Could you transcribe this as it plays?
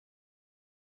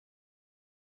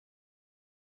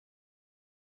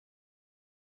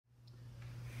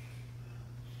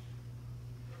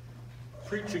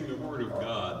Preaching the Word of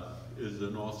God is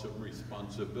an awesome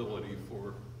responsibility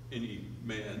for any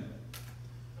man,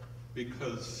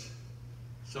 because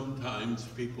sometimes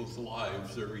people's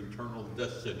lives, their eternal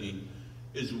destiny,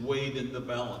 is weighed in the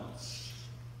balance,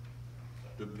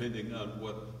 depending on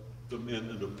what the man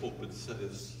in the pulpit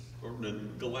says or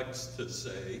neglects to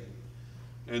say.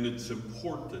 And it's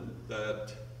important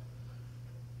that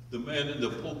the man in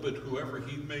the pulpit, whoever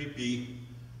he may be,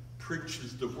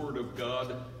 preaches the Word of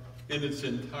God in its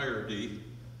entirety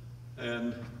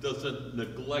and doesn't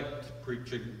neglect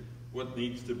preaching what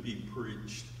needs to be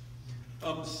preached.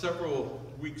 Several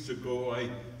weeks ago,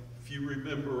 if you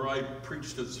remember, I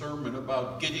preached a sermon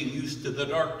about getting used to the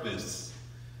darkness.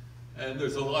 And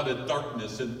there's a lot of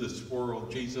darkness in this world.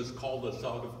 Jesus called us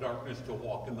out of darkness to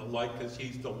walk in the light because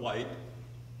he's the light.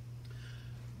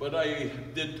 But I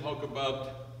did talk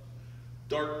about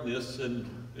darkness,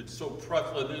 and it's so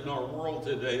prevalent in our world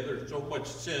today. There's so much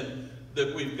sin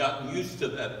that we've gotten used to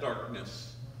that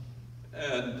darkness.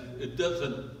 And it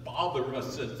doesn't bother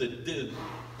us as it did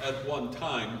at one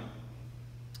time.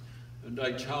 And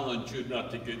I challenge you not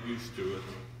to get used to it,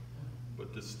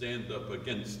 but to stand up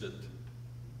against it.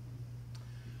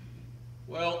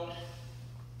 Well,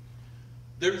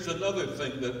 there's another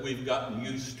thing that we've gotten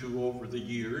used to over the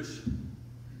years.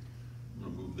 I'm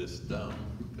going to move this down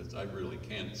because I really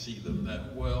can't see them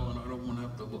that well, and I don't want to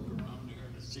have to look around here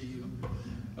to see you.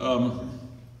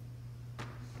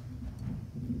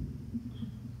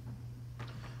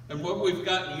 And what we've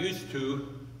gotten used to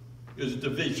is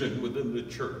division within the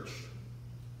church.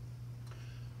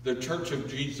 The Church of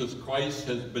Jesus Christ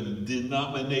has been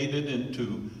denominated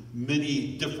into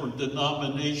many different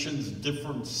denominations,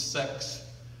 different sects,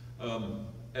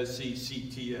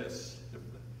 S-E-C-T-S. I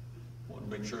want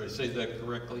to make sure I say that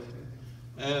correctly.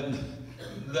 And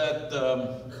that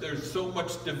there's so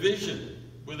much division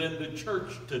within the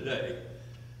church today.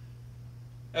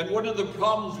 And one of the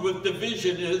problems with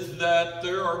division is that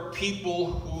there are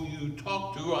people who you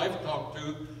talk to, I've talked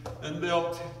to, and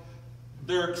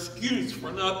their excuse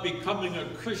for not becoming a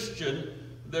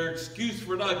Christian, their excuse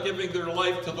for not giving their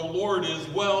life to the Lord is,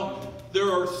 well,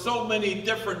 there are so many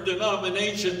different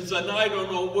denominations and I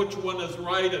don't know which one is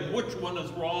right and which one is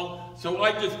wrong, so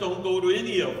I just don't go to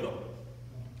any of them.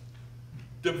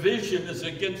 Division is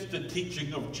against the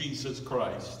teaching of Jesus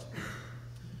Christ.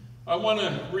 I want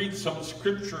to read some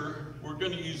scripture. We're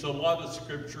going to use a lot of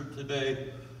scripture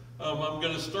today. I'm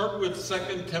going to start with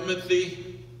 2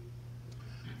 Timothy,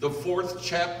 the 4th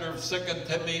chapter of 2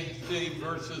 Timothy,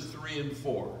 verses 3 and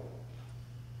 4.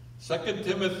 2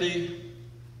 Timothy,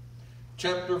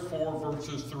 chapter 4,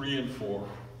 verses 3 and 4.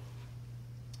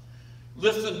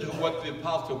 Listen to what the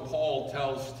Apostle Paul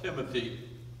tells Timothy.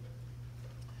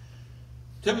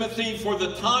 Timothy, for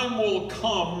the time will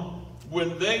come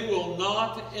when they will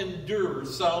not endure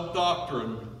sound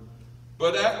doctrine,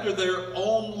 but after their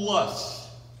own lusts,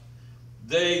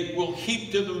 they will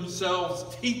heap to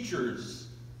themselves teachers,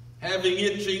 having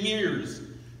itching ears,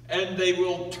 and they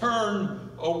will turn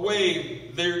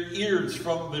away their ears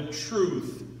from the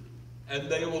truth, and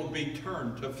they will be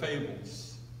turned to fables.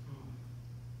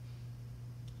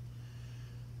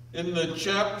 In the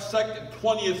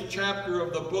 20th chapter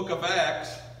of the book of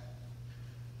Acts,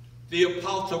 the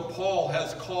Apostle Paul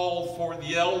has called for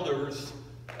the elders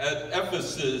at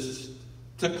Ephesus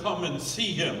to come and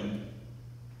see him.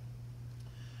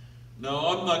 Now,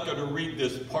 I'm not going to read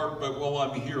this part, but while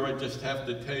I'm here, I just have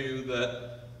to tell you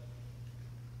that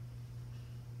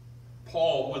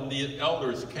Paul, when the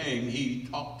elders came, he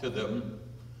talked to them.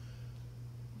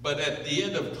 But at the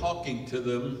end of talking to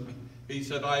them, he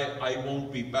said, I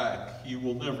won't be back. You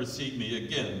will never see me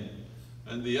again.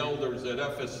 And the elders at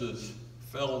Ephesus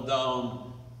fell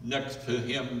down next to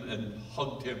him and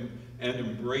hugged him and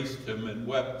embraced him and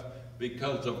wept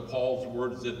because of Paul's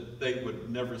words that they would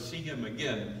never see him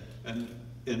again. And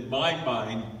in my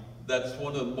mind, that's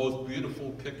one of the most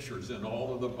beautiful pictures in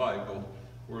all of the Bible,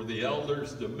 where the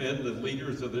elders, the men, the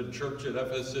leaders of the church at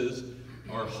Ephesus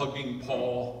are hugging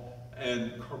Paul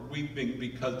and weeping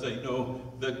because they know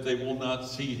that they will not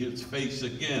see his face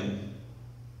again.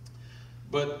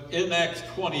 But in Acts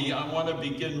 20, I want to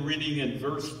begin reading in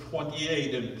verse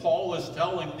 28, and Paul is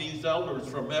telling these elders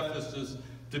from Ephesus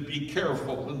to be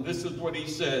careful, and this is what he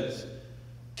says: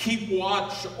 keep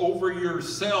watch over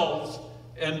yourselves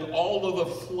and all of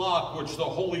the flock which the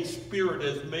Holy Spirit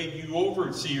has made you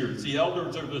overseers. The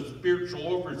elders are the spiritual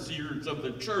overseers of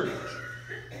the church.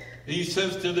 He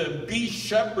says to them, be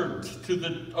shepherds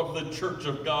of the church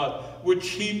of God, which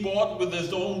he bought with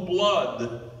his own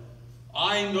blood.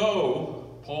 I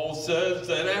know, Paul says,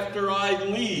 that after I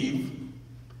leave,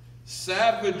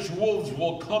 savage wolves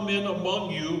will come in among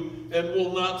you and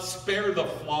will not spare the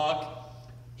flock.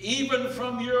 Even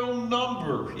from your own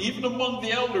number, even among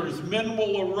the elders, men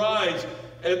will arise,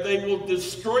 and they will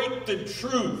distort the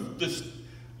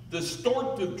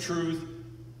truth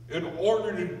in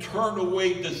order to turn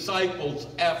away disciples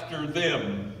after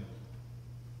them.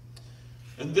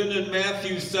 And then in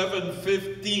Matthew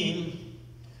 7:15,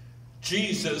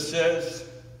 Jesus says,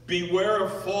 beware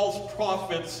of false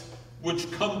prophets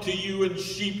which come to you in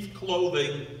sheep's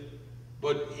clothing,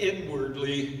 but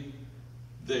inwardly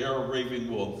they are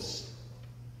raving wolves.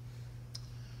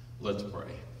 Let's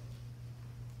pray.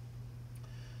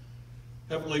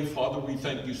 Heavenly Father, we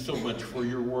thank you so much for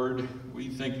your word. We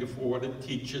thank you for what it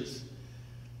teaches.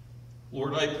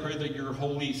 Lord, I pray that your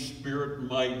Holy Spirit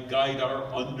might guide our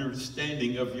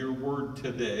understanding of your word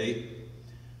today.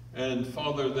 And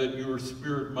Father, that your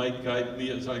Spirit might guide me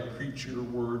as I preach your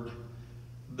word,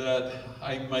 that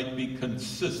I might be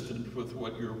consistent with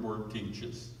what your word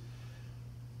teaches.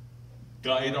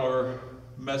 Guide our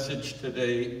message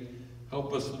today.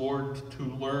 Help us, Lord, to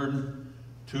learn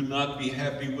to not be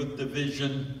happy with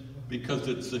division, because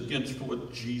it's against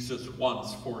what Jesus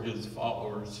wants for his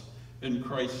followers. In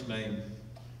Christ's name,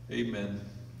 amen.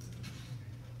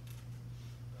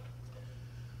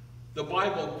 The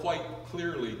Bible quite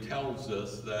clearly tells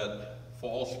us that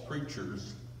false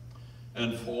preachers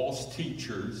and false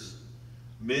teachers,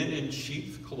 men in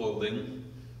sheep's clothing,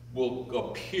 will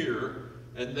appear,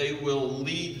 and they will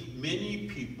lead many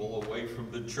people away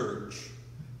from the church,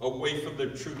 away from the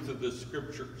truth of the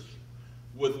scriptures.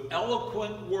 With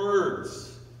eloquent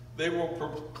words, they will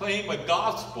proclaim a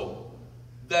gospel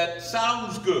that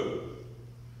sounds good,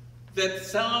 that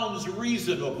sounds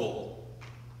reasonable,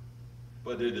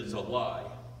 but it is a lie.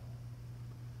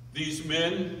 These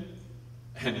men,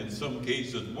 and in some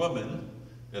cases women,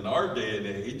 in our day and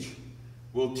age,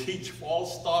 will teach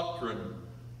false doctrine,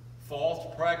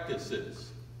 false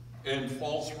practices, and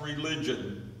false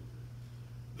religion.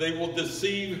 They will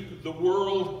deceive the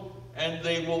world, and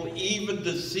they will even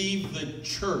deceive the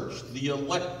church. The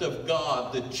elect of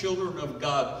God, the children of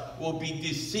God, will be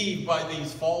deceived by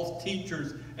these false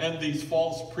teachers and these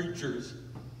false preachers.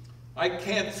 I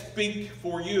can't speak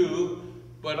for you,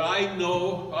 but I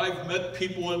know I've met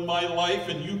people in my life,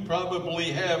 and you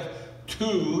probably have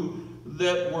too,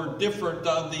 that were different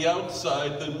on the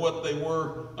outside than what they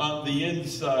were on the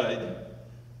inside.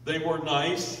 They were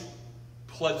nice,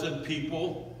 pleasant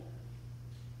people,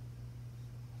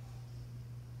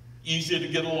 easy to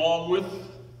get along with,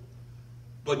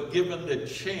 but given the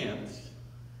chance,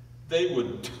 they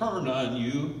would turn on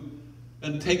you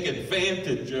and take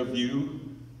advantage of you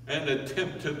and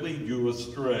attempt to lead you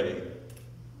astray.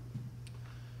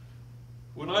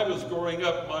 When I was growing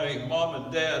up, my mom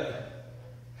and dad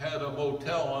had a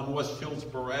motel on West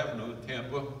Hillsborough Avenue in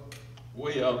Tampa,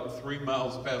 way out 3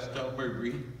 miles past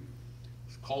Elmira.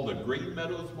 It's called the Green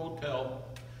Meadows Motel.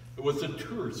 It was a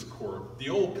tourist court, the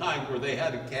old kind where they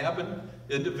had a cabin,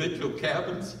 individual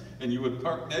cabins, and you would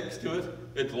park next to it.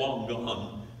 It's long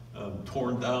gone,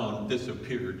 torn down,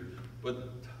 disappeared. But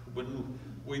when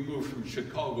we moved from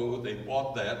Chicago, they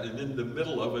bought that, and in the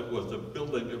middle of it was a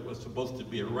building that was supposed to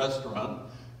be a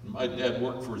restaurant. And my dad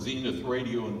worked for Zenith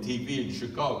Radio and TV in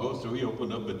Chicago, so he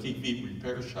opened up a TV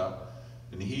repair shop,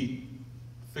 and he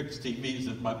fixed TVs,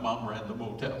 and my mom ran the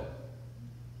motel.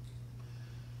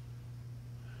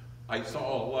 I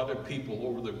saw a lot of people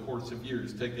over the course of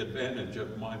years take advantage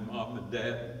of my mom and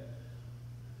dad.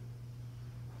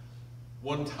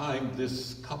 One time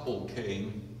this couple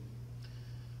came,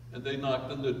 and they knocked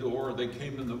on the door. They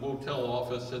came in the motel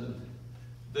office, and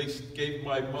they gave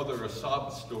my mother a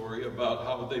sob story about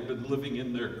how they've been living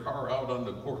in their car out on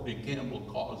the Courtney Campbell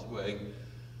Causeway.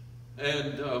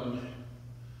 And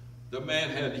the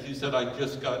man he said, I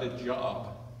just got a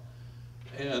job.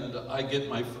 And I get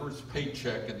my first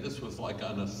paycheck, and this was like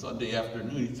on a Sunday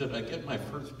afternoon. He said, I get my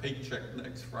first paycheck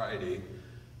next Friday,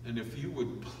 and if you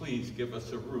would please give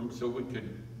us a room so we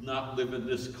could not live in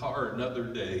this car another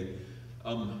day,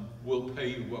 we'll pay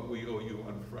you what we owe you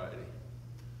on Friday.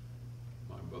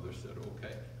 My mother said,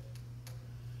 okay.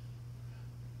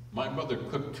 My mother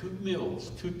cooked 2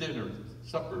 meals, 2 dinners,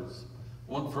 suppers,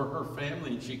 one for her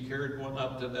family, and she carried one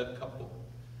out to that couple.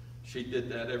 She did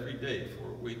that every day for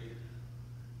a week.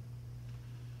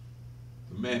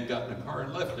 The man got in the car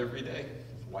and left every day.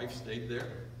 His wife stayed there.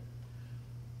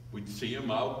 We'd see him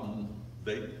out, and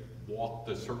they'd walk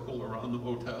the circle around the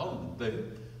motel, and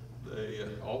they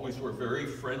always were very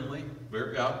friendly,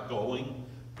 very outgoing,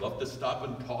 loved to stop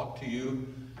and talk to you.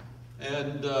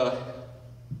 And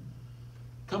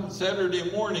come Saturday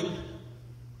morning,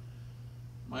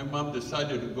 my mom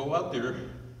decided to go out there.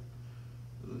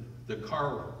 The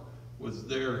car was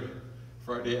there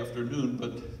Friday afternoon,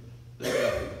 but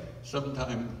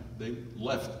sometime they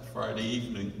left Friday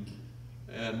evening.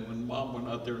 And when Mom went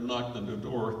out there and knocked on the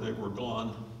door, they were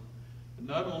gone. And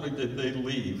not only did they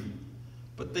leave,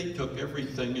 but they took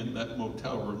everything in that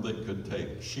motel room they could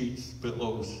take. Sheets,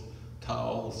 pillows,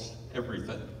 towels,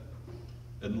 everything,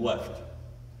 and left.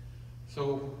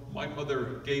 So my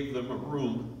mother gave them a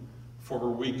room for a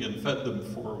week and fed them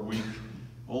for a week,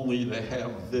 only to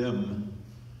have them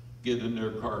get in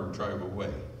their car and drive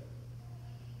away.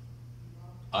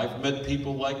 I've met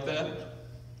people like that.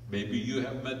 Maybe you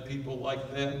have met people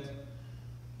like that.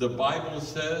 The Bible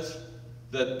says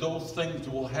that those things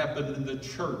will happen in the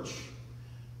church,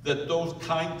 that those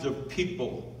kinds of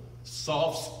people,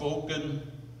 soft-spoken,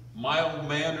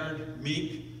 mild-mannered,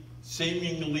 meek,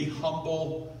 seemingly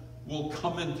humble, will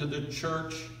come into the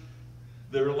church.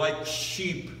 They're like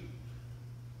sheep,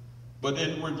 but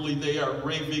inwardly they are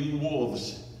raving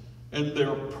wolves, and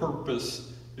their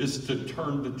purpose is to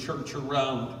turn the church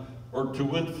around or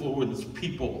to influence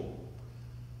people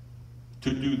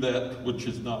to do that which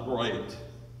is not right.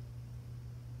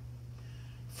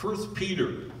 1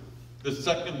 Peter, the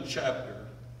 2nd chapter,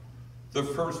 the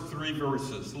first 3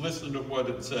 verses. Listen to what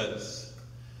it says.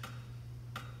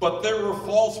 But there are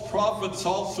false prophets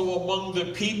also among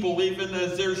the people, even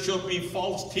as there shall be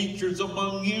false teachers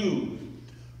among you,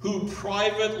 who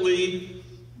privately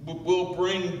will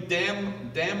bring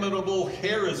damnable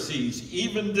heresies,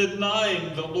 even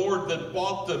denying the Lord that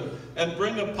bought them, and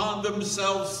bring upon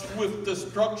themselves swift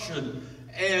destruction.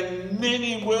 And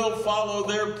many will follow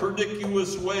their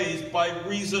pernicious ways, by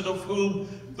reason of whom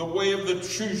the way of the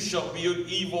truth shall be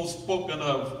evil spoken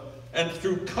of. And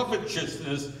through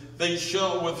covetousness they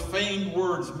shall with feigned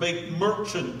words make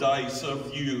merchandise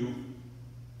of you.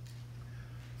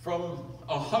 From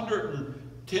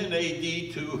 110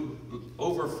 AD to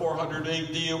over 400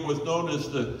 AD, it was known as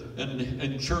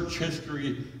in church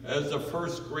history as the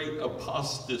first great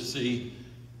apostasy.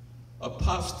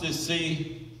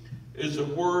 Apostasy is a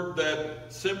word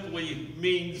that simply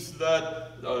means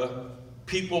that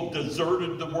people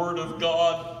deserted the Word of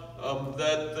God,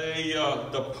 that they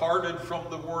departed from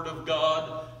the Word of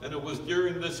God, and it was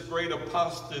during this great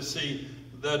apostasy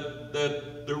that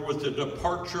there was a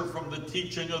departure from the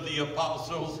teaching of the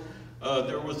apostles.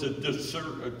 There was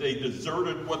they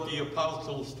deserted what the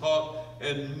apostles taught,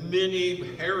 and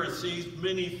many heresies,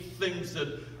 many things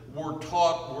that were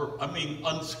taught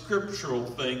unscriptural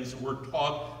things were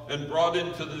taught and brought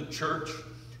into the church,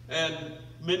 and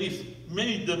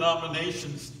many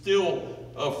denominations still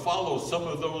follow some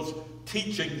of those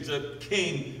teachings that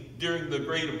came during the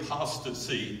great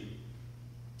apostasy.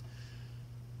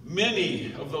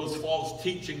 Many of those false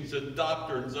teachings and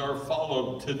doctrines are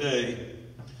followed today.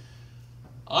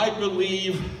 I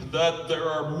believe that there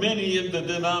are many in the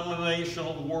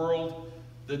denominational world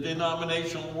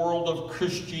of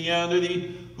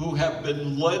Christianity, who have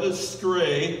been led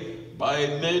astray by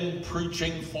men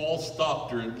preaching false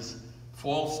doctrines,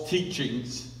 false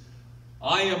teachings.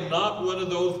 I am not one of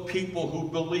those people who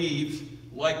believes,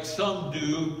 like some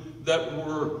do, that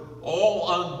we're all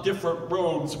on different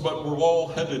roads, but we're all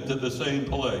headed to the same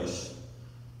place.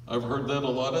 I've heard that a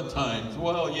lot of times.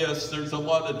 Well, yes, there's a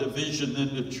lot of division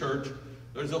in the church.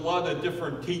 There's a lot of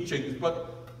different teachings,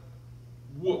 but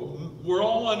we're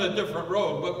all on a different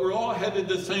road, but we're all headed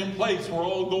the same place. We're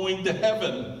all going to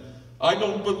heaven. I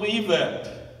don't believe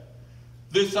that.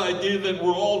 This idea that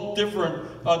we're all different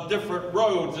on different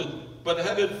roads, but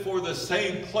headed for the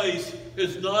same place,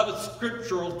 is not a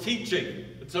scriptural teaching.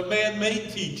 It's a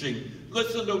man-made teaching.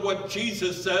 Listen to what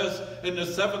Jesus says in the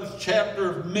 7th chapter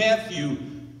of Matthew,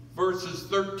 verses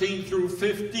 13 through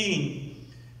 15.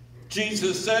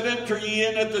 Jesus said, "Enter ye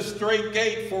in at the strait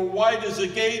gate, for wide is the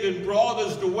gate and broad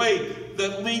is the way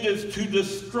that leadeth to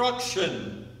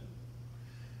destruction.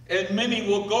 And many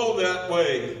will go that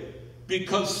way,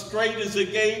 because strait is the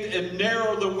gate and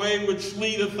narrow the way which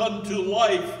leadeth unto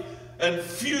life, and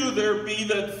few there be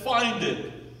that find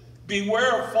it.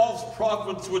 Beware of false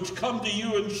prophets which come to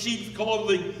you in sheep's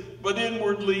clothing, but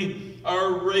inwardly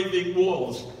are raving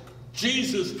wolves."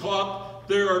 Jesus taught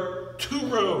there are 2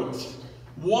 roads.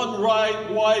 One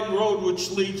wide road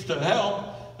which leads to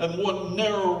hell, and one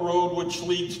narrow road which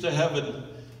leads to heaven.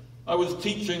 I was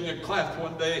teaching a class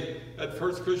one day at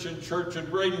First Christian Church in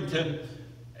Bradenton,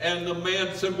 and the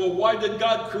man said, "Well, why did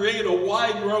God create a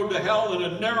wide road to hell and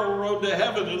a narrow road to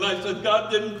heaven?" And I said, "God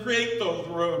didn't create those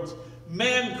roads.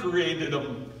 Man created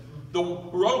them. The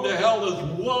road to hell is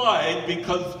wide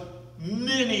because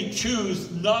many choose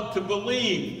not to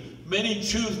believe. Many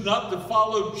choose not to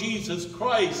follow Jesus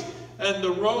Christ. And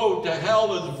the road to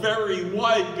hell is very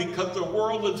wide because the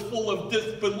world is full of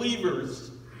disbelievers.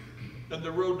 And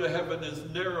the road to heaven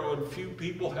is narrow, and few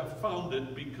people have found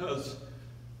it because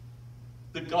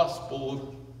the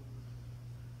gospel,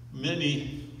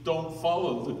 many don't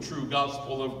follow the true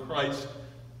gospel of Christ,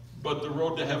 but the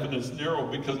road to heaven is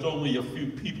narrow because only a few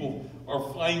people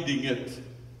are finding it.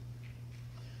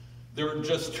 There are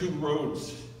just two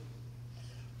roads.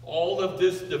 All of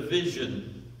this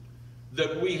division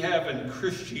that we have in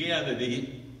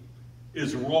Christianity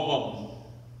is wrong.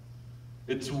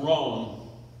 It's wrong.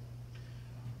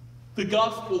 The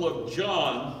Gospel of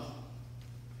John,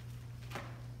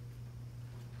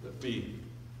 let me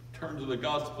turn to the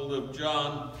Gospel of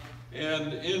John,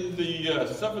 and in the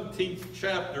 17th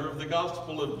chapter of the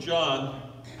Gospel of John,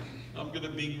 I'm going to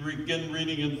begin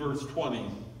reading in verse 20.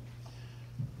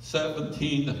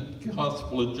 17,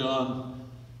 Gospel of John,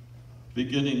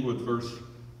 beginning with verse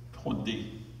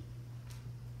 20.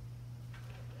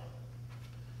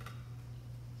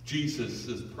 Jesus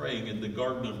is praying in the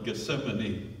Garden of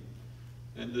Gethsemane,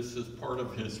 and this is part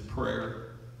of his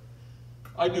prayer.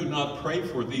 I do not pray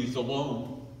for these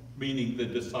alone, meaning the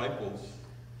disciples.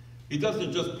 He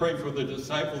doesn't just pray for the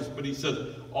disciples, but he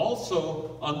says,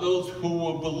 also on those who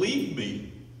will believe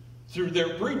me through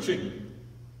their preaching,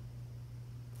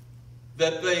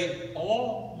 that they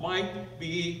all might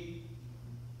be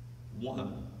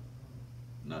one.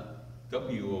 Not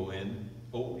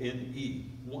W-O-N-O-N-E,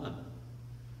 one.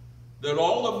 That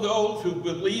all of those who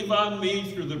believe on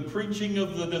me through the preaching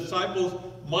of the disciples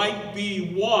might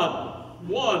be one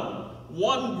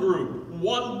group,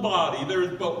 one body.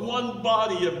 There's but one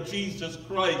body of Jesus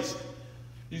Christ.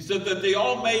 He said that they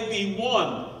all may be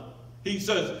one. He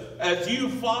says, as you,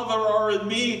 Father, are in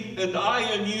me and I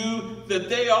in you, that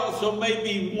they also may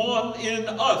be one in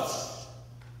us,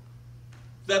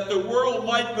 that the world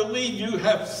might believe you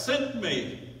have sent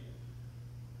me.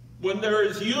 When there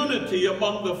is unity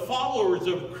among the followers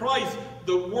of Christ,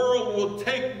 the world will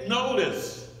take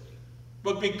notice.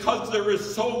 But because there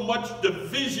is so much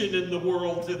division in the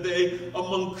world today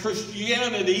among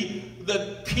Christianity,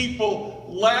 that people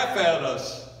laugh at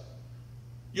us.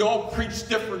 You all preach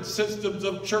different systems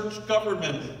of church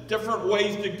government, different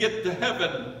ways to get to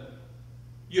heaven.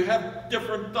 You have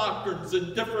different doctrines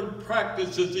and different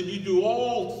practices, and you do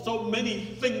all so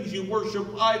many things. You worship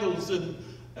idols, and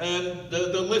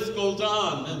the list goes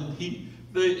on. And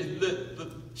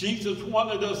Jesus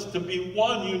wanted us to be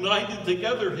one, united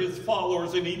together, his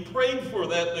followers, and he prayed for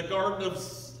that in the Garden of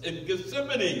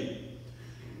Gethsemane.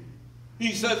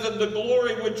 He says, and the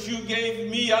glory which you gave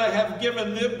me, I have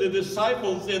given them, the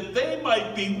disciples, that they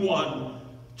might be one,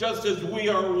 just as we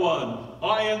are one.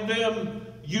 I and them,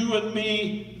 you and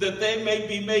me, that they may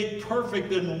be made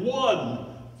perfect in one,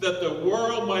 that the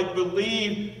world might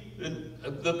believe, and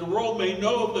that the world may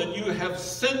know that you have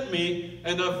sent me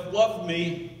and have loved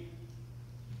me.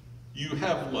 You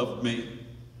have loved me.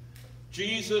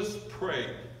 Jesus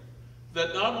prayed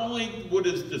that not only would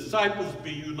his disciples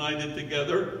be united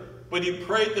together, but he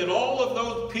prayed that all of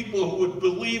those people who would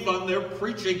believe on their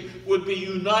preaching would be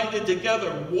united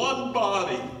together, one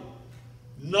body,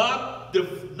 not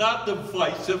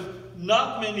divisive,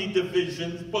 not many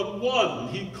divisions, but one.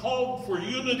 He called for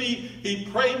unity. He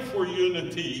prayed for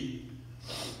unity.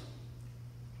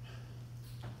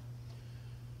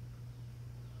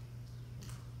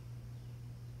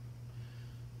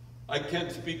 I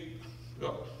can't speak,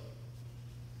 going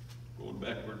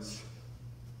backwards.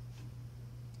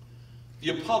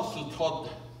 The apostle taught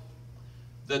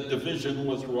that division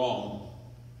was wrong.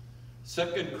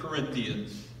 2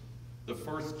 Corinthians, the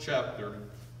first chapter.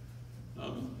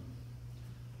 I'm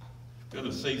going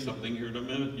to say something here in a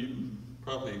minute. You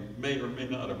probably may or may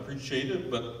not appreciate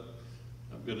it, but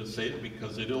I'm going to say it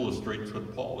because it illustrates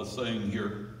what Paul is saying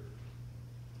here.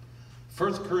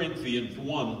 1 Corinthians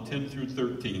 1, 10 through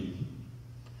 13.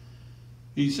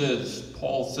 He says,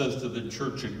 Paul says to the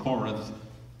church at Corinth,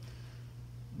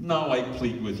 now I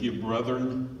plead with you,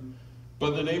 brethren,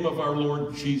 by the name of our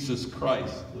Lord Jesus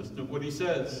Christ. Listen to what he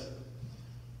says.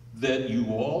 That you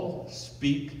all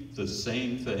speak the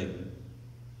same thing.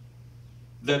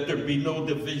 That there be no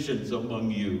divisions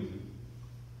among you,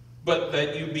 but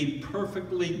that you be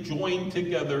perfectly joined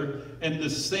together in the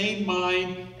same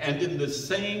mind and in the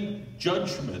same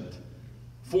judgment.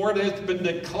 For it has been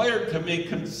declared to me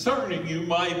concerning you,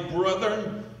 my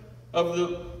brethren,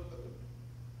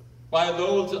 by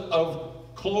those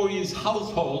of Chloe's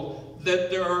household, that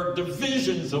there are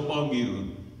divisions among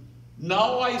you.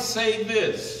 Now I say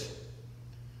this,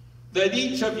 that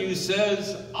each of you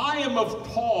says, I am of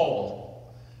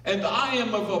Paul, and I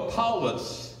am of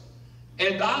Apollos,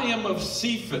 and I am of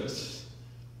Cephas,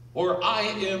 or I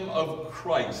am of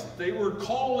Christ. They were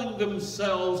calling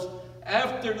themselves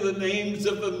after the names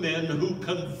of the men who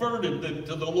converted them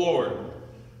to the Lord.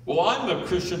 Well, I'm a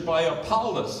Christian by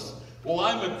Apollos. Well,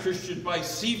 I'm a Christian by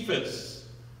Cephas.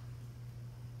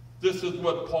 This is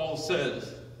what Paul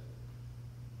says.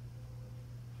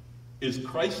 Is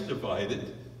Christ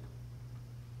divided?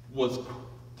 Was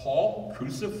Paul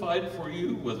crucified for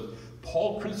you? Was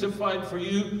Paul crucified for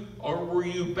you? Or were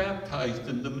you baptized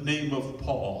in the name of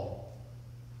Paul?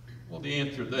 Well, the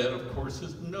answer to that, of course,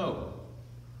 is no.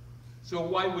 So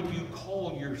why would you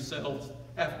call yourselves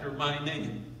after my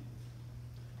name?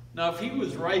 Now, if he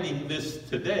was writing this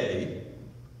today,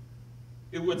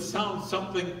 it would sound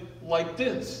something like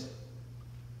this.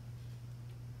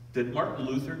 Did Martin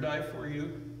Luther die for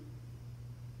you?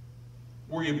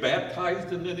 Were you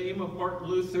baptized in the name of Martin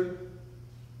Luther?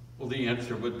 Well, the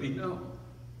answer would be no.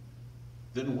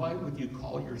 Then why would you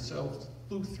call yourselves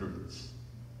Lutherans?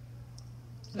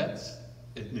 That's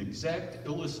an exact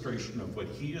illustration of what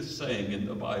he is saying in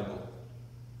the Bible.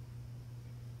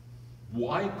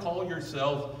 Why call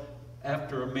yourself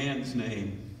after a man's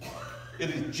name? It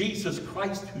is Jesus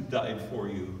Christ who died for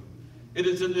you. It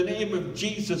is in the name of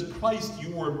Jesus Christ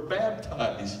you were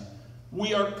baptized.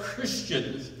 We are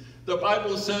Christians. The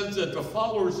Bible says that the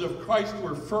followers of Christ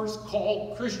were first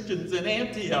called Christians in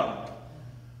Antioch.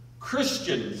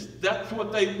 Christians, that's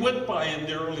what they went by in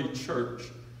the early church.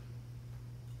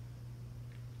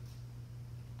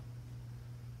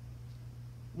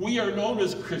 We are known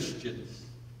as Christians.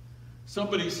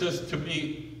 Somebody says to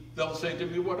me, they'll say to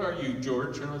me, what are you,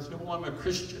 George? And I say, well, I'm a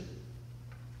Christian.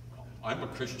 Well, I'm a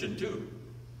Christian too.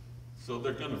 So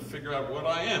they're going to figure out what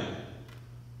I am.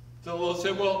 So they'll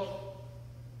say, well,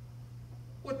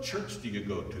 what church do you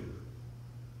go to?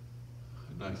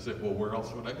 And I said, well, where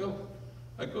else would I go?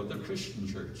 I go to the Christian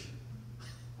church.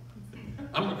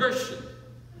 I'm a Christian.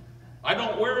 I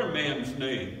don't wear a man's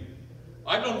name.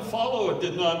 I don't follow a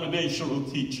denominational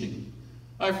teaching.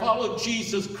 I follow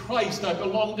Jesus Christ. I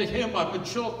belong to him. I'm a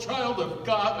child of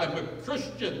God. I'm a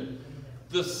Christian.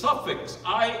 The suffix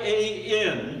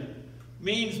I-A-N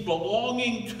means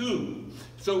belonging to.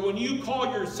 So when you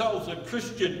call yourselves a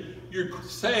Christian, you're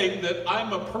saying that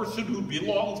I'm a person who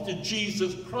belongs to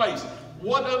Jesus Christ.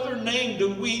 What other name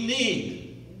do we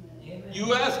need? Amen.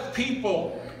 You ask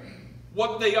people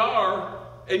what they are,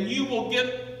 and you will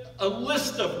get a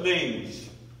list of names.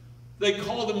 They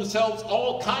call themselves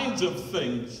all kinds of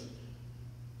things.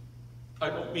 I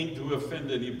don't mean to offend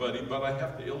anybody, but I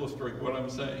have to illustrate what I'm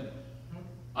saying.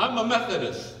 I'm a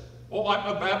Methodist. Oh,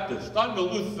 I'm a Baptist. I'm a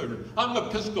Lutheran. I'm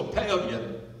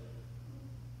Episcopalian.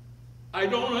 I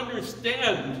don't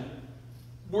understand.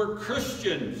 We're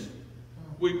Christians.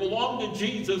 We belong to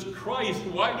Jesus Christ.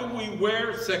 Why do we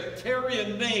wear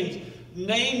sectarian names?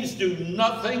 Names do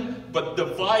nothing but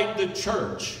divide the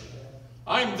church.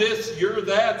 I'm this, you're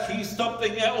that, he's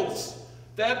something else.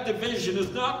 That division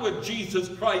is not what Jesus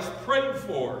Christ prayed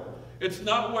for. It's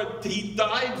not what he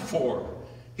died for.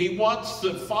 He wants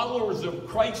the followers of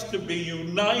Christ to be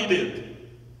united.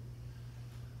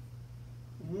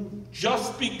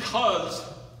 Just because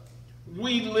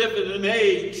we live in an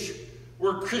age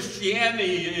where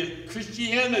Christianity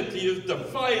is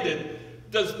divided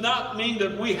does not mean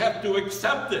that we have to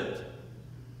accept it,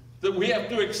 that we have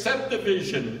to accept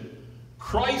division.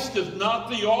 Christ is not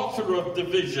the author of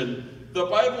division. The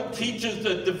Bible teaches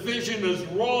that division is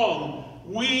wrong.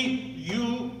 We,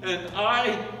 you, and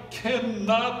I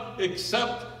cannot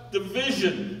accept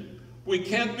division. We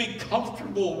can't be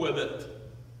comfortable with it.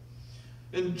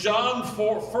 In 1 John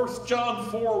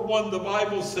 4:1, the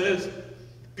Bible says,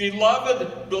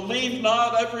 Beloved, believe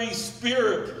not every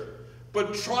spirit,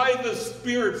 but try the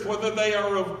spirits whether they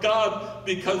are of God,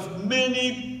 because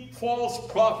many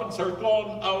false prophets are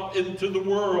gone out into the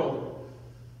world.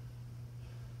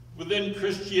 Within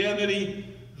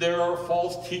Christianity, there are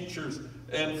false teachers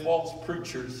and false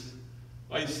preachers.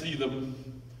 I see them.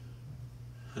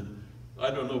 I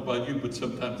don't know about you, but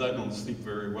sometimes I don't sleep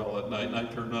very well at night, and I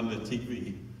turn on the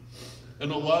TV.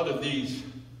 And a lot of these,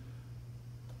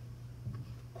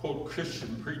 quote,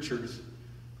 Christian preachers,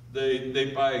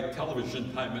 they buy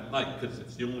television time at night because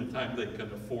it's the only time they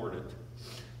can afford it.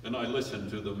 And I listen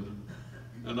to them,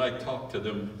 and I talk to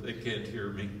them. They can't hear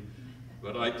me.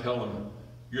 But I tell them,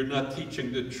 you're not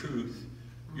teaching the truth.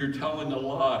 You're telling a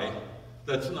lie.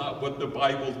 That's not what the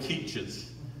Bible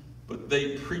teaches. But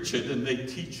they preach it and they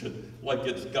teach it like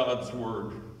it's God's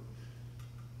word.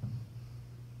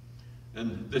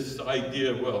 And this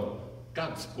idea, well,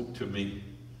 God spoke to me.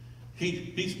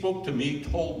 He spoke to me,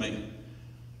 told me.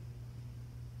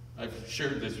 I've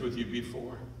shared this with you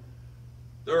before.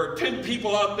 There are 10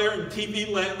 people out there in TV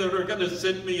land that are going to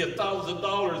send me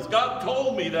 $1,000. God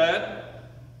told me that.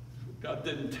 God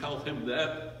didn't tell him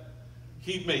that.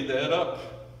 He made that up.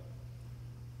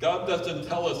 God doesn't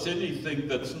tell us anything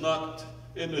that's not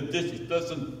in addition,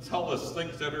 doesn't tell us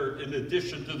things that are in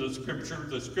addition to the Scripture.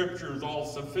 The Scripture is all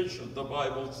sufficient, the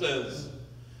Bible says.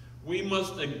 We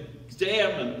must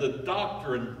examine the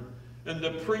doctrine and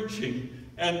the preaching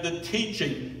and the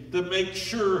teaching to make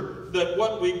sure that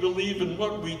what we believe and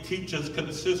what we teach is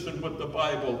consistent with the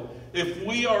Bible. If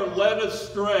we are led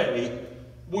astray,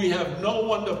 we have no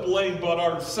one to blame but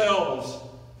ourselves.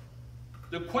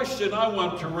 The question I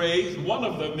want to raise, one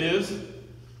of them is,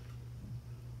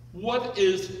 what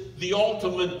is the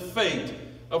ultimate fate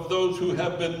of those who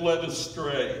have been led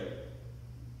astray?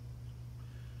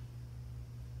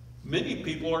 Many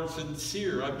people are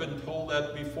sincere. I've been told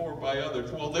that before by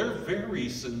others. Well, they're very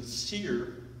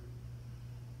sincere.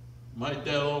 My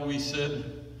dad always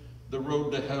said, the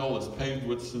road to hell is paved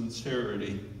with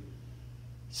sincerity.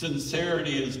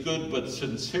 Sincerity is good, but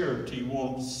sincerity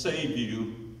won't save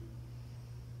you.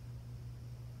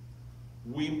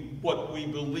 What we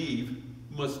believe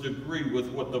must agree with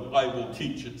what the Bible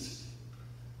teaches.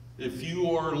 If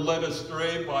you are led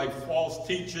astray by false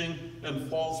teaching and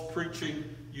false preaching,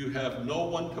 you have no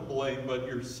one to blame but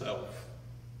yourself.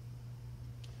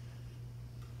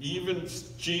 Even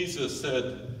Jesus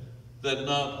said that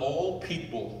not all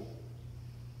people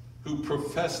who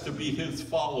profess to be his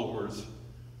followers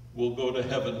will go to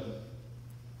heaven.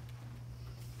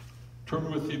 Turn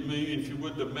with me, if you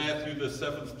would, to Matthew, the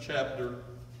 7th chapter.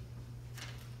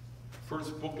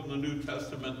 First book in the New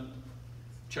Testament,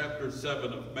 chapter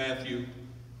 7 of Matthew.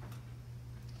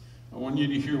 I want you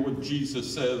to hear what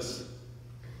Jesus says.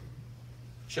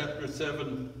 Chapter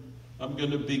 7, I'm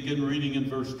going to begin reading in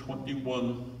verse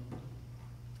 21.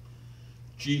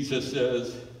 Jesus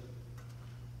says,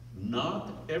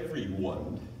 "Not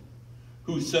everyone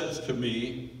who says to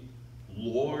me,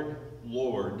 'Lord,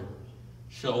 Lord,'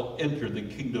 shall enter the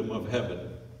kingdom of heaven,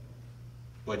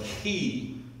 but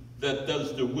he that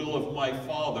does the will of my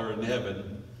Father in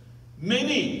heaven.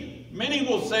 Many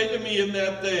will say to me in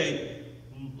that day,"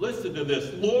 listen to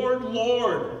this, "Lord,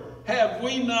 Lord, have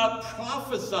we not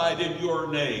prophesied in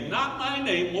your name?" Not my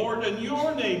name, Lord, in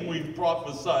your name we've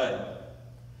prophesied.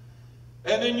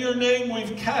 "And in your name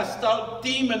we've cast out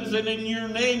demons, and in your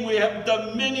name we have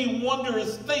done many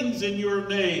wondrous things in your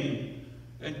name."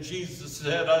 And Jesus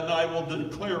said, "And I will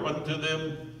declare unto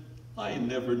them, I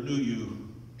never knew you.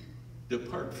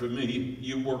 Depart from me,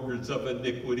 you workers of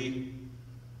iniquity."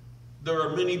 There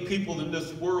are many people in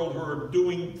this world who are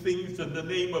doing things in the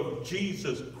name of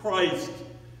Jesus Christ.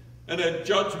 And at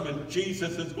judgment,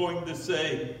 Jesus is going to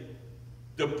say,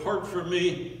 "Depart from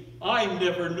me, I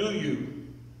never knew you."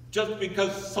 Just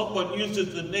because someone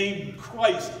uses the name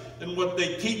Christ and what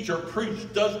they teach or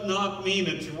preach does not mean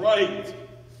it's right.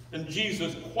 And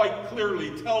Jesus quite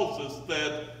clearly tells us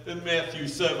that in Matthew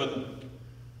 7.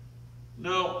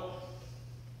 Now,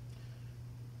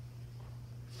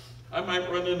 I might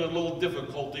run into a little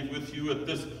difficulty with you at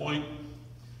this point,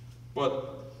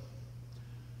 but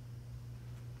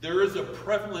there is a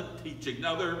prevalent teaching.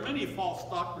 Now, there are many false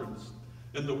doctrines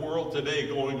in the world today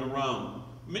going around.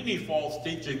 Many false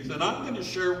teachings, and I'm going to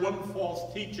share one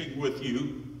false teaching with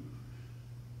you,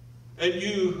 and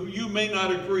you may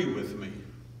not agree with me.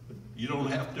 You don't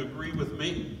have to agree with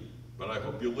me, but I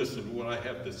hope you listen to what I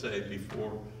have to say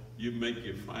before you make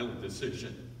your final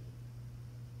decision.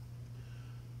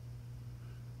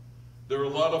 There are a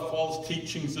lot of false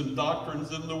teachings and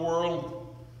doctrines in the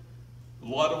world. A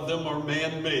lot of them are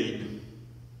man-made.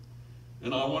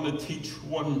 And I want to teach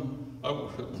one, I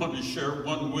want to share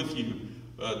one with you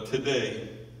today.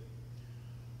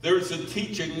 There's a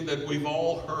teaching that we've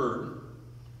all heard.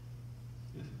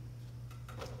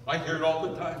 I hear it all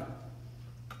the time.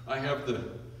 I have the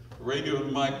radio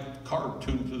in my car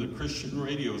tuned to the Christian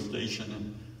radio station,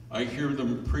 and I hear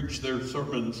them preach their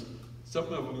sermons.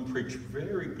 Some of them preach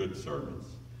very good sermons,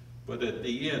 but at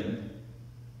the end,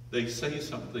 they say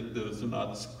something that is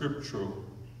not scriptural.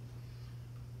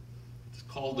 It's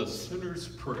called a sinner's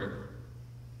prayer.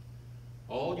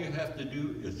 All you have to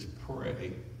do is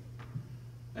pray,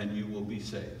 and you will be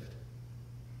saved.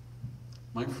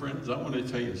 My friends, I want to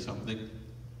tell you something.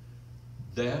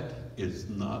 That is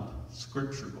not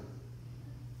scriptural.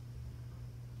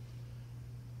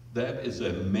 That is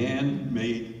a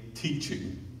man-made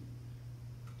teaching.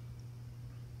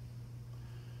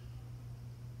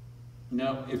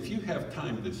 Now, if you have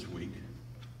time this week,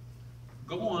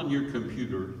 go on your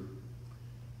computer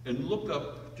and look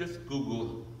up, just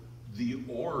Google, the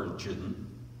origin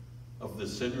of the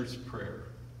sinner's prayer.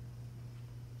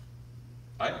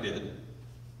 I did,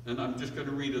 and I'm just going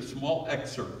to read a small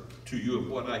excerpt to you of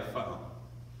what I found.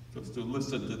 Just to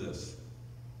listen to this.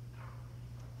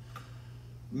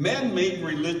 Man-made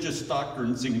religious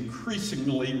doctrines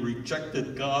increasingly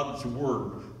rejected God's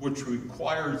word, which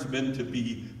requires men to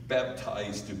be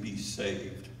baptized to be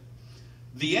saved.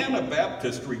 The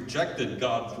Anabaptists rejected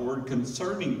God's word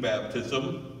concerning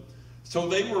baptism, so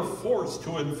they were forced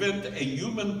to invent a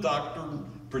human doctrine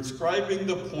prescribing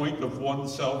the point of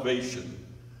one's salvation.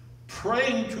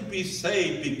 Praying to be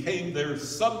saved became their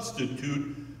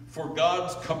substitute for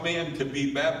God's command to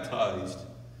be baptized.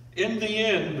 In the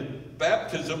end,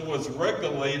 baptism was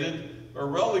relegated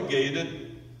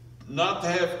not to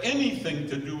have anything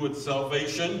to do with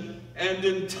salvation, and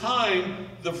in time,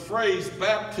 the phrase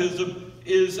baptism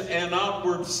is an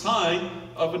outward sign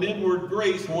of an inward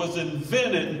grace was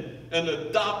invented and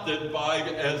adopted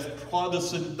as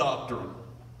Protestant doctrine.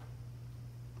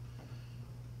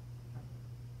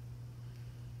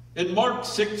 In Mark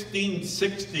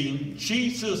 16:16,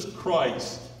 Jesus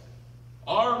Christ,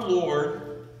 our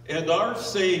Lord and our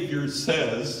Savior,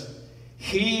 says,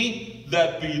 "He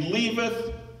that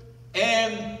believeth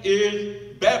and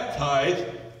is baptized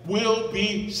will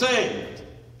be saved."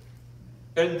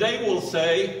 And they will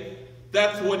say,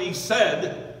 that's what he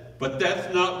said, but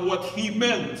that's not what he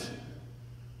meant.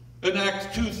 In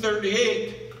Acts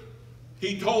 2:38,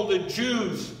 he told the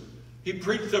Jews, he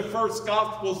preached the first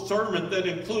gospel sermon that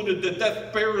included the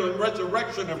death, burial, and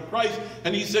resurrection of Christ.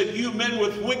 And he said, "You men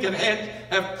with wicked hands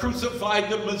have crucified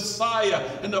the Messiah."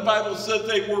 And the Bible says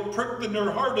they were pricked in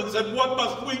their heart and said, "What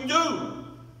must we do?"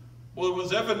 Well, it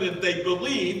was evident they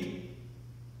believed.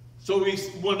 So he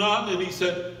went on and he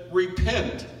said,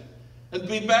 "Repent and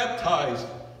be baptized,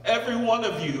 every one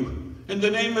of you, in the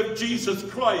name of Jesus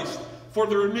Christ, for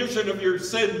the remission of your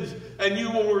sins, and you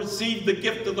will receive the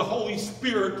gift of the Holy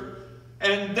Spirit."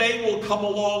 And they will come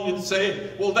along and say,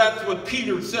 "Well, that's what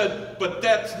Peter said, but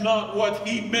that's not what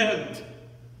he meant."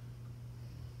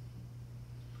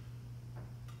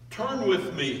 Turn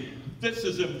with me, this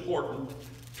is important,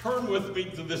 turn with me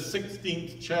to the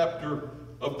 16th chapter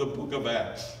of the book of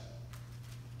Acts.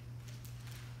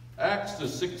 Acts, the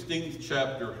 16th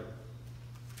chapter.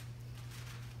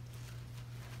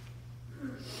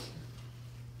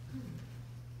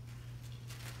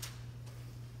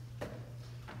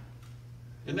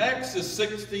 In Acts, the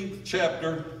 16th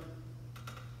chapter,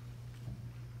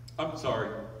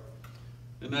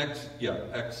 in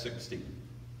Acts 16.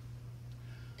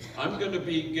 I'm going to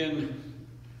begin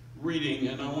reading,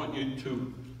 and I want you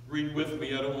to read with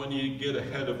me. I don't want you to get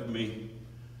ahead of me.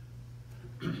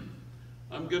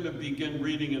 I'm going to begin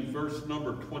reading in verse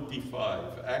number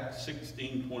 25, Acts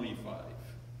 16:25.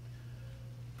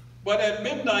 "But at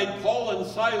midnight, Paul and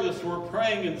Silas were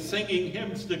praying and singing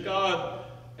hymns to God,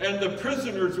 and the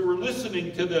prisoners were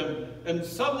listening to them. And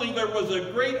suddenly there was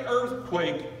a great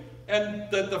earthquake, and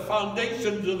that the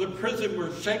foundations of the prison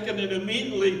were shaken, and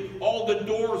immediately all the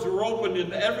doors were opened,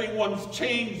 and everyone's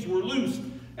chains were loosed.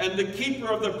 And the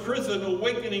keeper of the prison,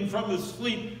 awakening from his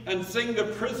sleep and seeing the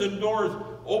prison doors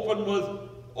open,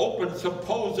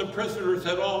 supposed the prisoners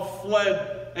had all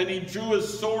fled, and he drew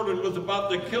his sword and was about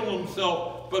to kill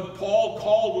himself. But Paul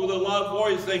called with a loud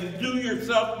voice, saying, 'Do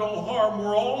yourself no harm,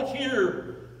 we're all here.'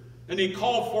 And he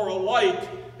called for a light,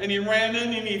 and he ran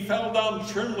in, and he fell down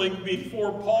trembling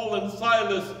before Paul and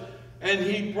Silas. And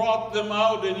he brought them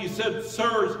out, and he said,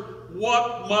 'Sirs,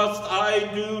 what must I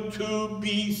do to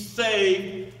be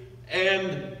saved?'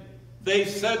 And they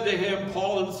said to him,"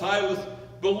 Paul and Silas,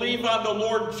 "Believe on the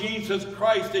Lord Jesus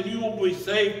Christ, and you will be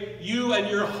saved, you and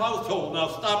your household." Now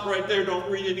stop right there,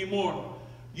 don't read anymore.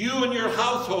 "You and your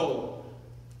household.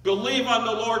 Believe on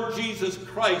the Lord Jesus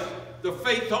Christ." The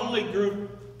faith-only group,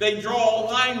 they draw a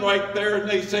line right there and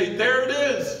they say, there it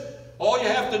is. All you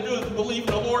have to do is believe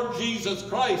in the Lord Jesus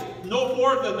Christ. No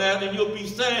more than that, and you'll be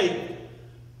saved.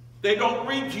 They don't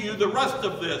read to you the rest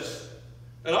of this.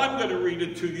 And I'm going to read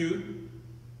it to you.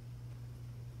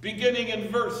 Beginning in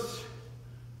verse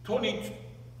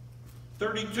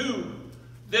 32.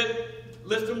 Then,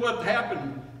 listen what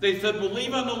happened. They said,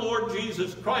 "Believe on the Lord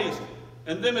Jesus Christ."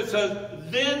 And then it says,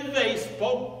 "Then they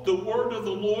spoke the word of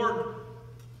the Lord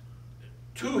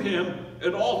to him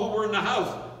and all who were in the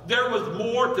house." There was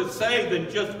more to say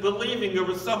than just believing. There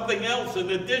was something else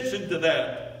in addition to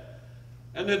that.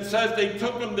 And it says they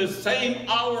took him the same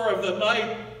hour of the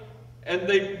night, and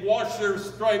they washed their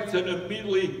stripes, and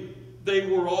immediately they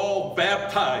were all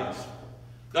baptized.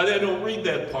 Now they don't read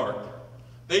that part.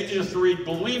 They just read,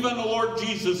 "Believe on the Lord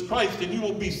Jesus Christ and you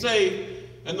will be saved."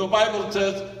 And the Bible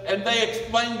says, "And they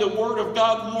explained the word of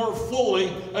God more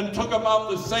fully, and took him out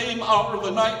the same hour of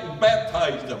the night and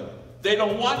baptized him." They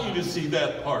don't want you to see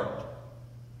that part.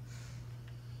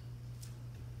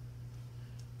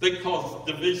 They caused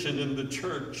division in the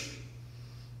church.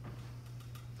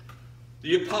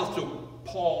 The Apostle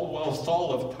Paul, while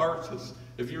Saul of Tarsus,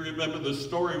 if you remember the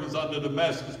story, was on the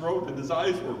Damascus Road and his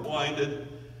eyes were blinded,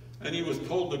 and he was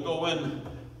told to go in,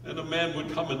 and a man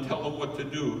would come and tell him what to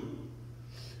do.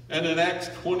 And in Acts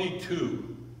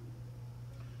 22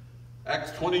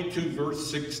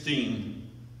 verse 16,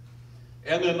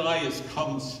 Ananias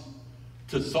comes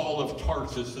to Saul of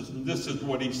Tarsus, and this is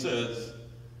what he says.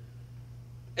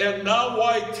 And now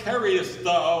why tarriest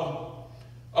thou?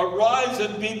 Arise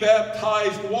and be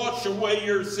baptized, wash away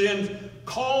your sins,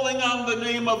 calling on the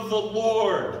name of the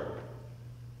Lord.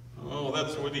 Oh,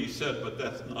 that's what he said, but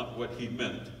that's not what he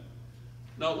meant.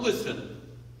 Now listen,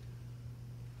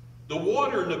 the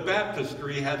water in the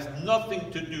baptistry has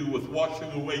nothing to do with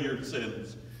washing away your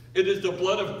sins. It is the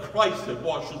blood of Christ that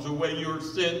washes away your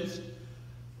sins.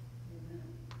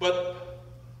 But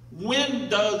when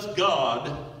does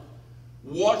God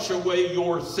wash away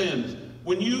your sins?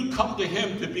 When you come to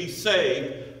him to be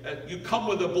saved, you come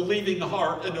with a believing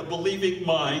heart and a believing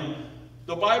mind.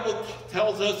 The Bible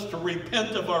tells us to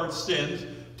repent of our sins,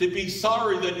 to be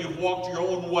sorry that you've walked your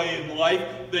own way in life,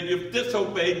 that you've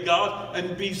disobeyed God,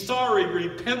 and be sorry,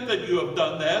 repent that you have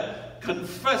done that,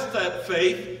 confess that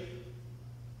faith,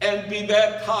 and be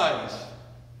baptized.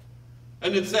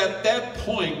 And it's at that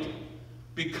point,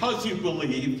 because you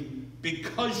believed,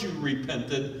 because you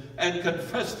repented and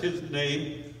confessed his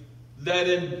name, that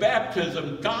in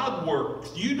baptism God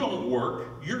works. You don't work.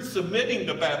 You're submitting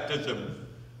to baptism.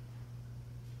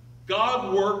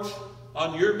 God works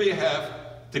on your behalf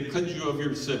to cleanse you of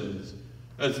your sins.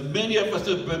 As many of us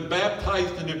have been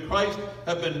baptized into Christ,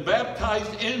 have been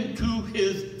baptized into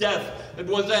his death. It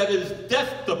was at his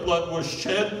death the blood was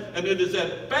shed, and it is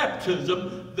at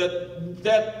baptism that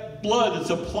that blood is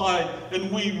applied,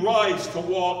 and we rise to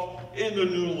walk in a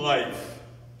new life.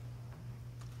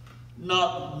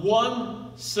 Not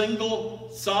one single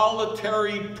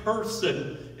solitary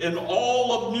person in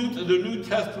all of the New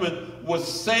Testament was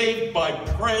saved by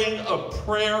praying a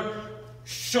prayer,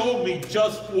 show me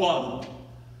just one.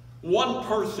 One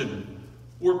person,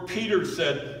 where Peter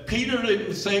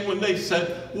didn't say when they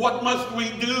said, what must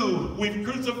we do? We've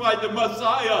crucified the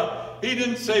Messiah. He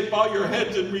didn't say, bow your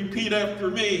heads and repeat after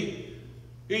me.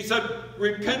 He said,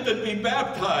 repent and be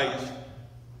baptized.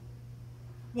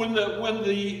 When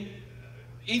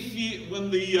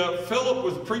Philip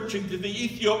was preaching to the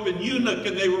Ethiopian eunuch,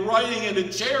 and they were riding in a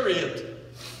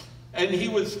chariot, and he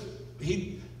was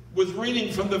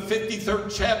reading from the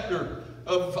 53rd chapter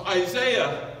of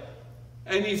Isaiah,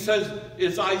 and he says,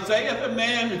 is Isaiah the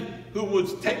man who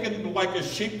was taken like a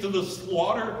sheep to the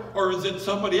slaughter, or is it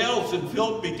somebody else? And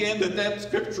Philip began at that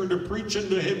scripture to preach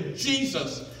unto him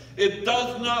Jesus. It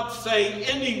does not say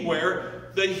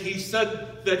anywhere that he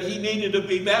said that he needed to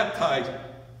be baptized.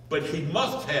 But he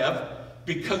must have,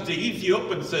 because the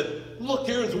Ethiopian said, look,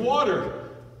 here's water.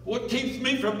 What keeps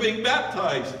me from being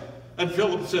baptized? And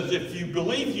Philip says, if you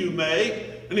believe, you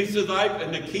may. And he says,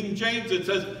 in the King James it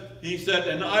says, he said,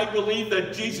 and I believe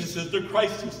that Jesus is the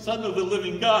Christ, the Son of the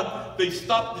living God. They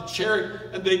stopped the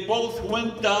chariot, and they both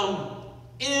went down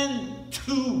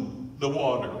into the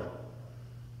water.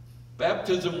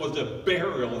 Baptism was a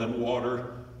burial in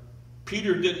water.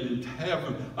 Philip didn't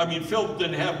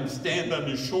have him stand on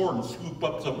the shore and scoop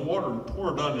up some water and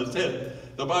pour it on his head.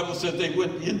 The Bible said they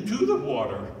went into the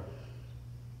water.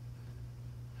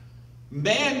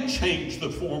 Man changed the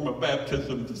form of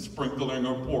baptism to sprinkling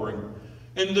or pouring.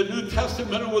 In the New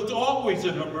Testament, it was always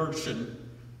an immersion.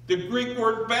 The Greek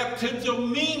word baptizo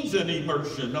means an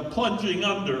immersion, a plunging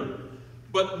under.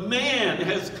 But man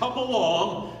has come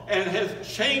along and has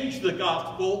changed the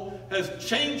gospel, has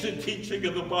changed the teaching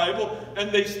of the Bible,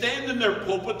 and they stand in their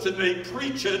pulpits and they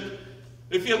preach it.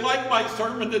 If you like my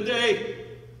sermon today,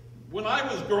 when I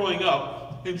was growing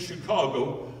up in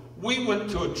Chicago, we went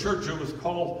to a church that was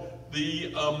called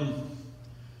the,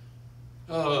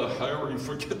 I already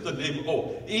forget the name,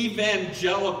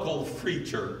 Evangelical Free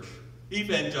Church.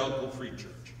 Evangelical Free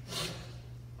Church.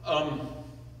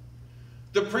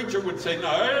 The preacher would say,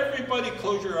 now everybody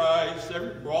close your eyes,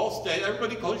 we're all staying,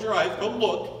 everybody close your eyes, go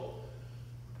look.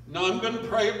 Now I'm going to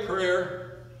pray a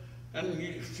prayer, and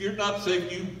if you're not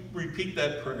saved, you repeat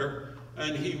that prayer.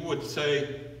 And he would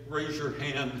say, raise your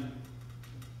hand.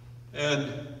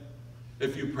 And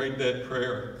if you prayed that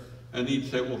prayer, and he'd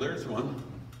say, well, there's one,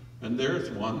 and there's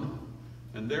one,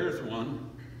 and there's one.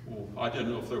 Well, I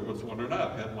didn't know if there was one or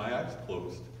not. I had my eyes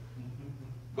closed.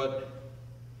 But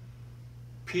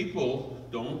people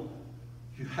don't,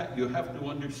 you have to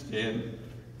understand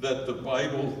that the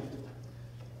Bible,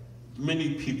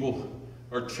 many people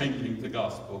are changing the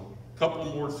gospel. A couple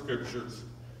more scriptures.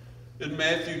 In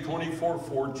Matthew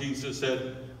 24:4, Jesus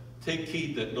said, "Take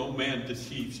heed that no man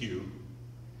deceives you."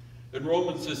 In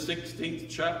Romans the 16th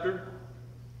chapter,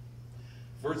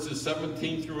 verses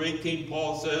 17 through 18,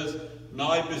 Paul says, "Now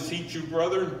I beseech you,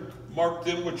 brethren, mark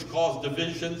them which cause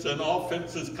divisions and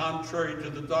offenses contrary to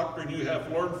the doctrine you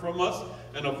have learned from us,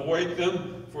 and avoid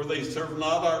them, for they serve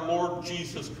not our Lord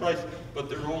Jesus Christ, but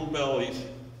their own bellies."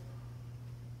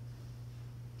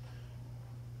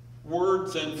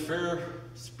 Words and fair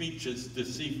speeches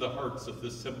deceive the hearts of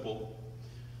the simple.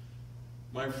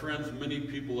 My friends, many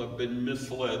people have been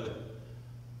misled,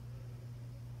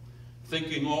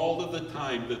 thinking all of the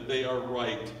time that they are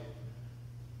right.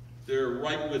 They're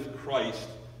right with Christ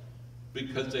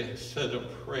because they said a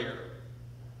prayer.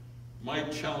 My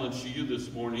challenge to you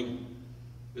this morning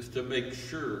is to make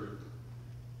sure,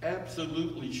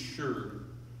 absolutely sure,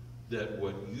 that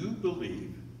what you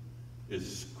believe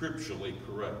is scripturally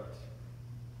correct.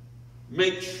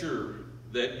 Make sure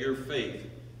that your faith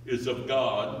is of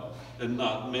God and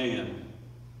not man.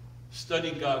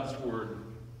 Study God's word.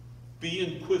 Be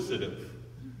inquisitive.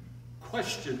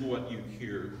 Question what you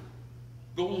hear.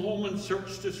 Go home and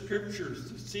search the scriptures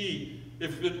to see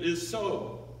if it is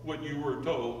so, what you were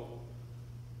told.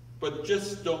 But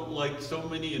just don't, like so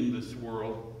many in this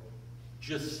world,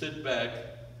 just sit back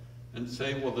and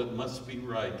say, well, it must be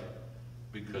right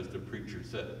because the preacher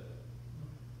said it.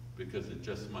 Because it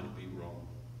just might be wrong.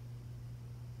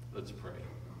 Let's pray.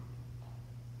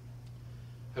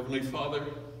 Heavenly Father,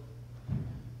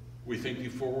 we thank you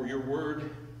for your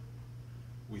word.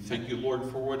 We thank you, Lord,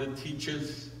 for what it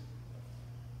teaches.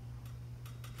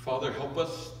 Father, help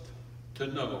us to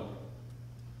know.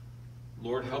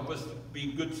 Lord, help us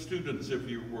be good students of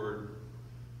your word.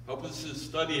 Help us to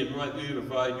study and rightly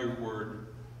divide your word.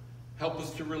 Help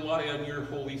us to rely on your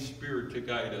Holy Spirit to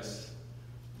guide us,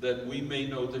 that we may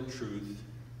know the truth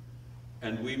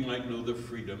and we might know the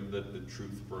freedom that the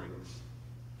truth brings.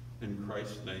 In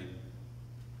Christ's name,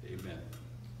 amen.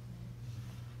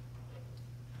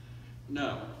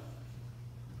 Now,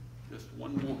 just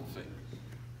one more thing,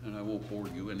 and I won't bore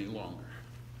you any longer.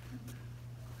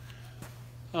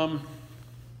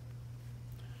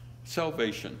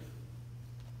 Salvation.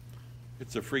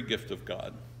 It's a free gift of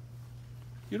God.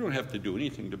 You don't have to do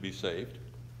anything to be saved.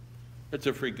 It's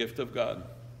a free gift of God.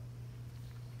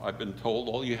 I've been told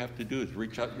all you have to do is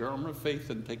reach out your arm of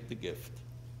faith and take the gift.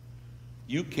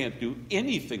 You can't do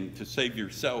anything to save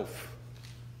yourself.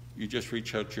 You just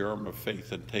reach out your arm of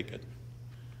faith and take it.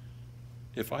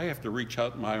 If I have to reach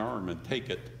out my arm and take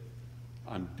it,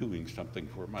 I'm doing something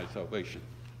for my salvation.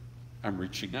 I'm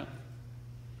reaching out.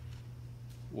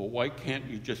 Well, why can't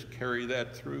you just carry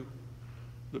that through?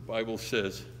 The Bible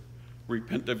says,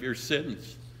 repent of your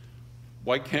sins.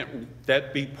 Why can't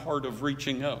that be part of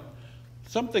reaching out?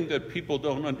 Something that people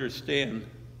don't understand,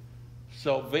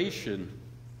 salvation,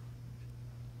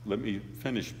 let me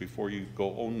finish before you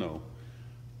go, oh no.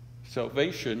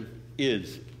 Salvation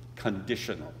is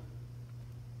conditional.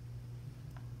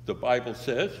 The Bible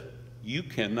says you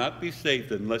cannot be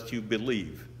saved unless you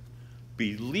believe.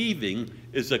 Believing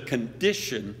is a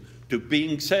condition to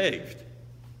being saved.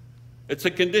 It's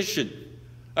a condition.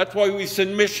 That's why we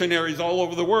send missionaries all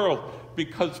over the world,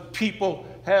 because people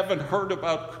haven't heard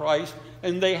about Christ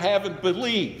and they haven't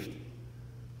believed.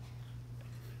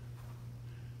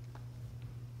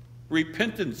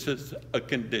 Repentance is a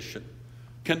condition.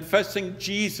 Confessing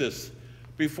Jesus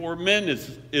before men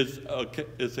is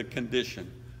a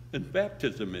condition. And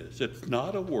baptism is. It's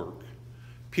not a work.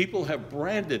 People have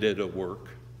branded it a work,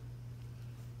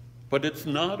 but it's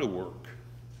not a work.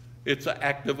 It's an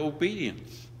act of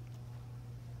obedience.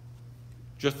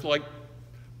 Just like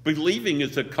believing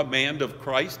is a command of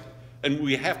Christ, and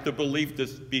we have to believe to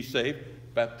be saved,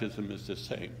 baptism is the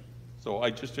same. So I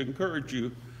just encourage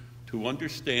you to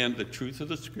understand the truth of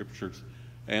the scriptures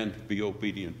and be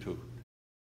obedient to it.